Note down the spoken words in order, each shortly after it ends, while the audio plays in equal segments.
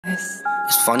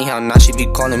It's funny how now she be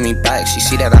calling me back. She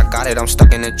see that I got it, I'm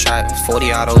stuck in the trap.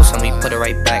 40 autos and we put it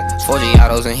right back. 40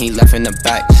 autos and he left in the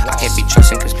back. I can't be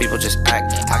trusting cause people just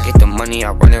act. I get the money,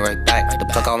 I run it right back. The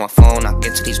plug on my phone, I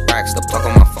get to these racks. The plug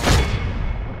on my phone.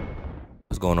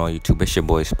 What's going on YouTube? It's your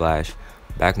boy Splash.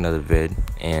 Back another vid,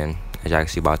 and as y'all can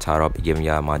see by the title, I'll be giving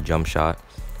y'all my jump shot.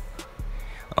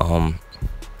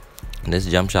 This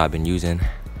jump shot I've been using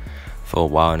for a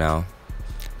while now.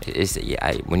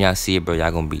 When y'all see it, bro, y'all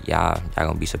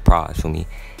gonna be surprised for me.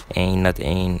 Ain't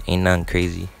nothing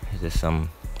crazy. It's just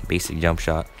some basic jump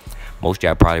shot. Most of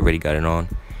y'all probably already got it on,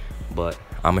 but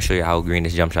I'm gonna show you how green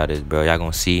this jump shot is, bro. Y'all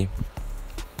gonna see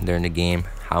during the game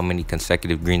how many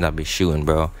consecutive greens I've been shooting,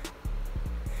 bro.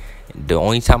 The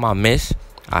only time I missed,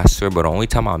 I swear, but the only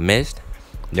time I missed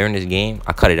during this game,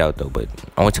 I cut it out though, but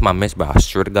only time I missed, but I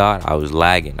swear to God, I was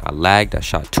lagging. I lagged. I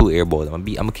shot 2 air balls. I'm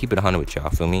gonna keep it 100 with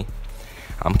y'all. Feel me?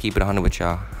 I'm gonna keep it 100 with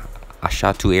y'all. I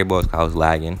shot 2 air balls because I was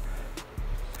lagging.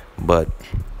 But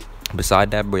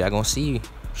beside that, bro, y'all gonna see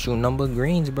shooting number of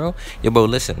greens, bro. Yo, bro,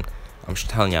 listen. I'm just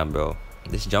telling y'all, bro.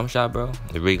 This jump shot, bro,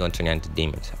 is really gonna turn you into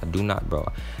demons. I do not, bro.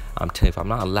 I'm telling you, if I'm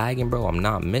not lagging, bro, I'm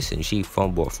not missing. You see, full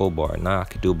bar. Nothing I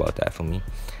can do about that for me.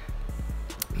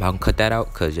 I'm not gonna cut that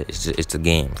out because it's a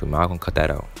game for me. I'm not gonna cut that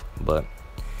out. But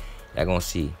y'all gonna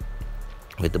see.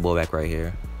 Hit the ball back right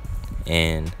here,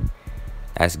 and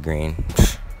that's green.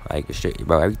 Like straight,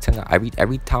 bro.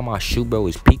 Every time I shoot, bro,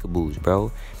 it's peekaboos,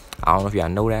 bro. I don't know if y'all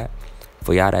know that.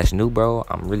 For y'all that's new, bro,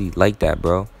 I'm really like that,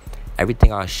 bro.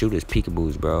 Everything I shoot is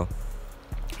peekaboos, bro.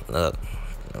 Look,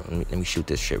 let me shoot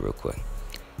this shit real quick.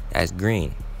 That's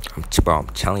green. I'm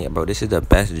telling you, bro. This is the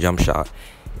best jump shot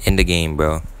in the game,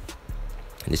 bro.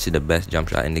 This is the best jump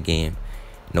shot in the game.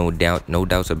 No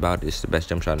doubts about it. This is the best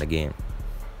jump shot in the game.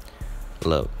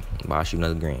 Look, I shoot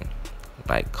another green.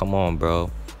 Like, come on, bro.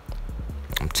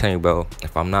 I'm telling you, bro.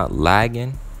 If I'm not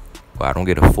lagging, or I don't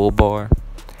get a full bar,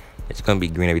 it's gonna be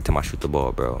green every time I shoot the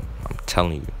ball, bro. I'm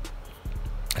telling you.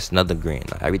 It's another green.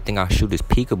 Like, everything I shoot is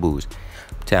peekaboos.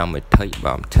 I'm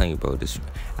telling you, bro. This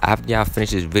after y'all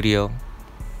finish this video,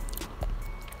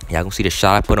 y'all gonna see the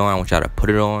shot I put on. I want y'all to put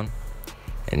it on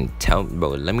and tell me, bro.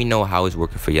 Let me know how it's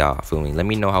working for y'all. Feel me? Let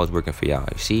me know how it's working for y'all.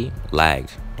 You see,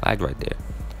 lagged right there.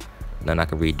 Nothing I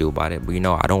can really do about it. But you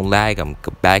know, I don't lag. I'm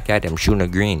back at it. I'm shooting a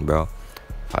green, bro.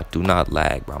 If I do not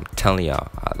lag, bro, I'm telling y'all,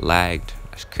 I lagged.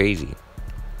 That's crazy.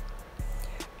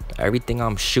 Everything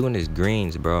I'm shooting is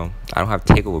greens, bro. I don't have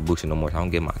takeover boosting no more. So I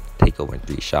don't get my takeover in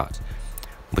 3 shots.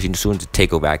 But as soon as the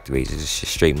takeover activates, it's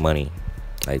just straight money.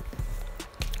 Like,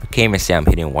 I can't even say I'm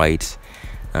hitting whites.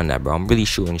 None of that, bro. I'm really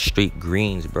shooting straight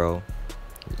greens, bro.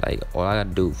 Like, all I gotta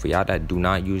do for y'all that do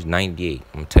not use 98, I'm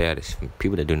gonna tell y'all this. For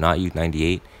people that do not use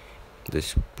 98,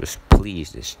 just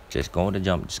please, just go in the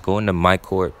jump. Just go into my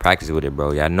court, practice with it,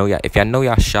 bro. If y'all know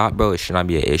y'all shot, bro, it should not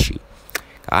be an issue.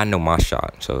 I know my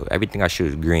shot, so everything I shoot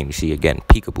is green. You see, again,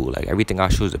 peekaboo. Like, everything I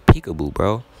shoot is a peekaboo,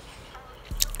 bro.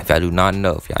 If y'all do not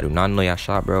know y'all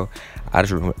shot, bro, I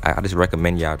just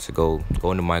recommend y'all to go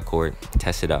into my court,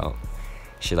 test it out,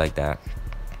 shit like that.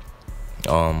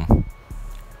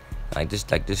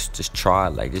 Just try,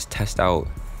 like, just test out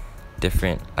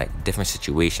different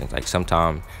situations. Like,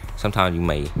 sometimes you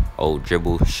might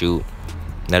dribble, shoot.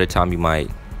 Another time you might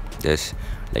just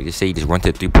say you just run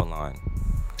to the 3-point line,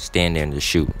 stand there and just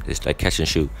shoot, just like catch and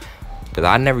shoot. Cause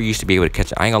I never used to be able to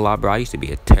catch it. I ain't gonna lie, bro. I used to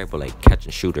be a terrible catch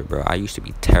and shooter, bro. I used to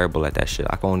be terrible at that shit.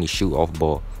 I can only shoot off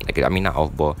ball. Not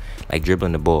off ball, like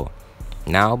dribbling the ball.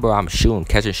 Now, bro, I'm shooting,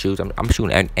 catch and shoots. I'm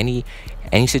shooting any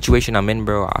situation I'm in,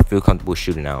 bro. I feel comfortable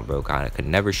shooting now, bro. I could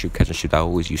never shoot catch and shoot. I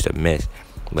always used to miss,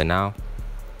 but now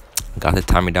got the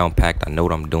timing down packed. I know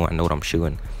what I'm doing. I know what I'm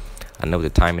shooting. I know what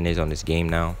the timing is on this game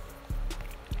now.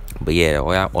 But yeah,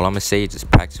 all I'm gonna say is just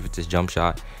practice with this jump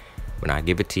shot. When I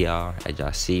give it to y'all, as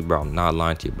y'all see, bro, I'm not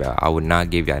lying to you, bro. I would not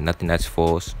give y'all nothing that's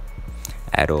false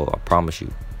at all. I promise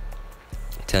you.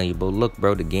 I'm telling you, bro. Look,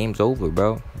 bro, the game's over,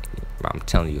 bro. I'm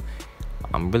telling you.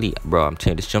 I'm telling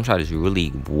you, this jump shot is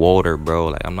really water, bro.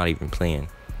 Like, I'm not even playing.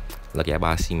 Look, y'all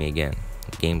about to see me again.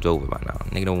 The game's over by now.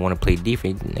 Nigga don't want to play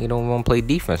defense. Nigga don't want to play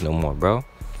defense no more, bro.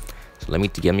 So let me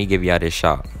give y'all this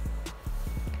shot.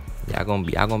 Y'all gonna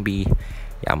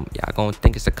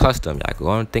think it's a custom. Y'all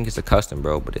gonna think it's a custom,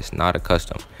 bro, but it's not a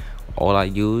custom. All I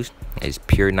use is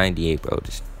pure 98, bro.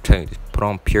 Just put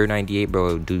on pure 98, bro.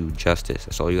 It'll do you justice.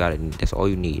 That's all you gotta. That's all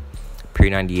you need.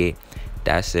 Pure 98.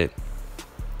 That's it.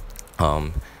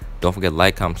 Don't forget to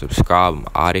like, comment, subscribe. I'm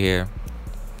out of here,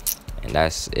 and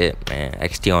that's it, man.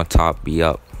 XT on top. Be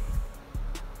up.